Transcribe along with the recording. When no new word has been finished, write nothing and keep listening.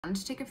I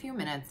wanted to take a few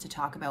minutes to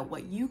talk about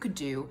what you could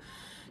do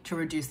to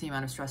reduce the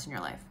amount of stress in your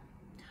life.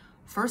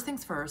 First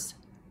things first,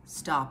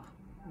 stop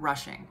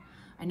rushing.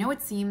 I know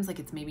it seems like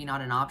it's maybe not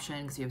an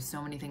option because you have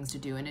so many things to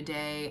do in a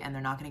day and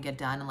they're not going to get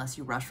done unless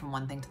you rush from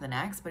one thing to the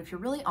next. But if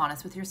you're really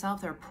honest with yourself,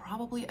 there are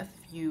probably a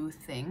few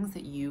things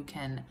that you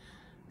can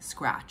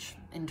scratch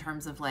in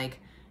terms of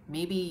like,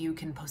 maybe you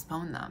can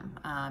postpone them.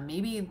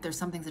 Maybe there's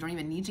some things that don't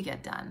even need to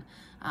get done.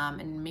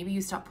 And maybe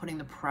you stop putting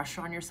the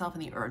pressure on yourself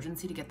and the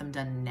urgency to get them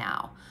done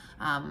now.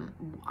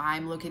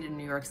 I'm located in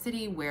New York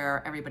City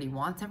where everybody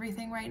wants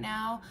everything right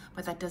now,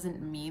 but that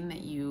doesn't mean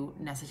that you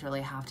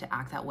necessarily have to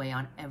act that way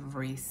on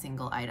every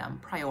single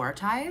item.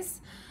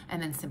 Prioritize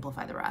and then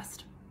simplify the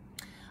rest.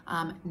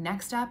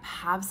 Next up,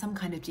 have some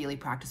kind of daily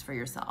practice for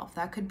yourself.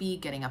 That could be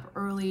getting up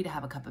early to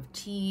have a cup of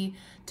tea,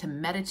 to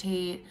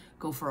meditate,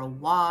 go for a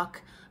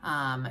walk.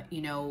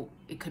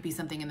 It could be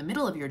something in the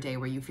middle of your day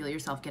where you feel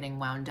yourself getting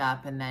wound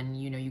up and then,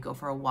 you go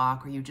for a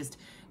walk, or you just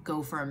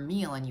go for a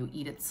meal and you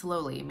eat it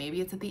slowly.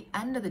 Maybe it's at the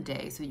end of the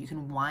day so that you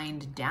can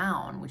wind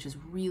down, which is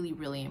really,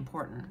 really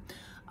important.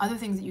 Other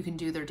things that you can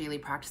do, their daily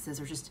practices,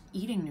 are just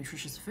eating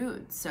nutritious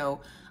food.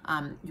 So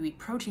you eat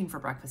protein for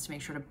breakfast to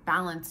make sure to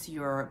balance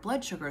your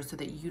blood sugar so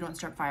that you don't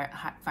start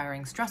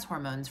firing stress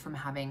hormones from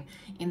having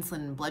insulin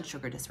and blood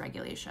sugar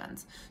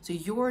dysregulations. So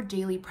your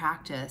daily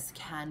practice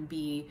can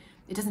be,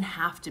 it doesn't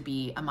have to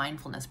be a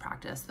mindfulness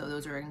practice, though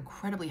those are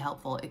incredibly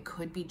helpful. It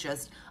could be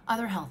just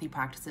other healthy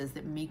practices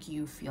that make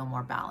you feel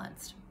more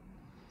balanced.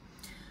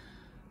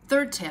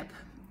 Third tip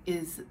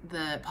is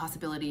the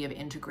possibility of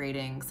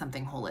integrating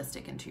something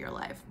holistic into your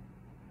life.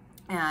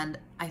 And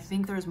I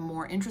think there's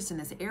more interest in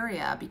this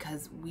area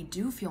because we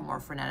do feel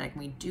more frenetic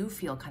and we do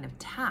feel kind of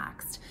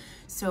taxed.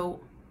 So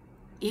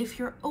if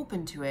you're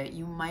open to it,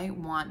 you might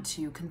want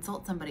to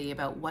consult somebody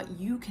about what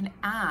you can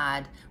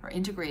add or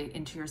integrate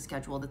into your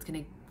schedule that's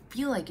going to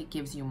feel like it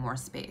gives you more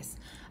space.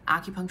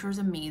 Acupuncture is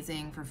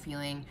amazing for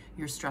feeling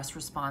your stress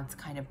response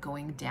kind of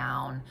going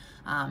down,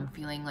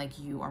 feeling like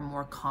you are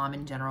more calm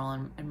in general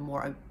and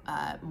more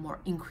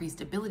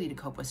increased ability to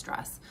cope with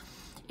stress.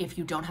 If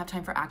you don't have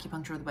time for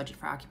acupuncture or the budget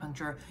for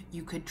acupuncture,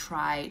 you could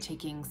try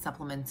taking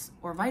supplements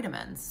or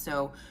vitamins.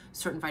 So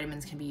certain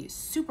vitamins can be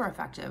super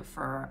effective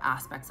for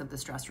aspects of the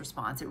stress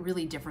response. It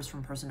really differs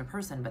from person to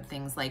person, but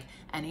things like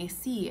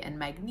NAC and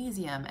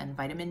magnesium and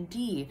vitamin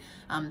D,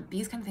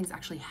 these kind of things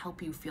actually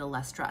help you feel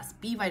less stressed.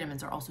 B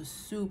vitamins are also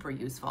super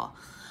useful.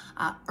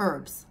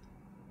 Herbs,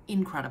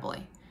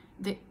 incredibly.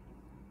 The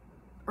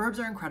herbs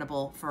are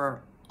incredible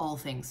for all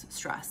things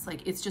stress.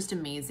 Like, it's just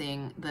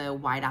amazing the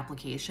wide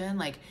application.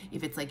 Like,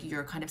 if it's like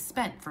you're kind of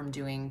spent from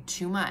doing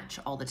too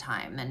much all the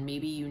time, then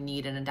maybe you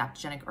need an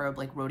adaptogenic herb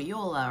like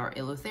rhodiola or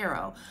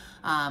eleuthero.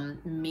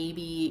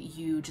 Maybe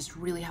you just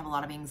really have a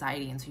lot of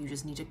anxiety and so you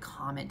just need to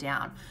calm it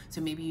down. So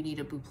maybe you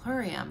need a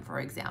buplerium, for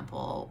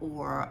example,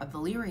 or a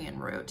valerian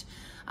root.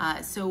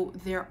 So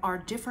there are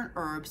different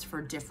herbs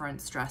for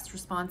different stress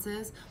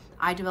responses.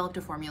 I developed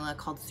a formula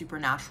called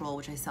Supernatural,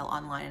 which I sell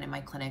online and in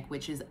my clinic,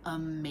 which is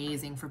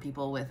amazing for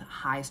people with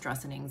high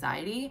stress and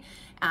anxiety.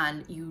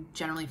 And you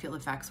generally feel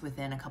effects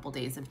within a couple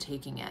days of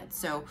taking it.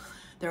 So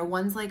there are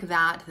ones like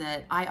that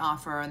that I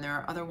offer, and there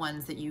are other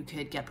ones that you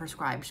could get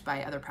prescribed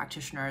by other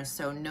practitioners.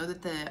 So know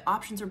that the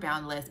options are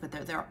boundless, but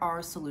there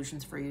are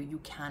solutions for you. You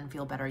can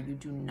feel better. You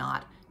do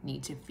not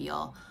need to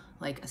feel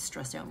like a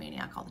stressed out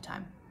maniac all the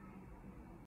time.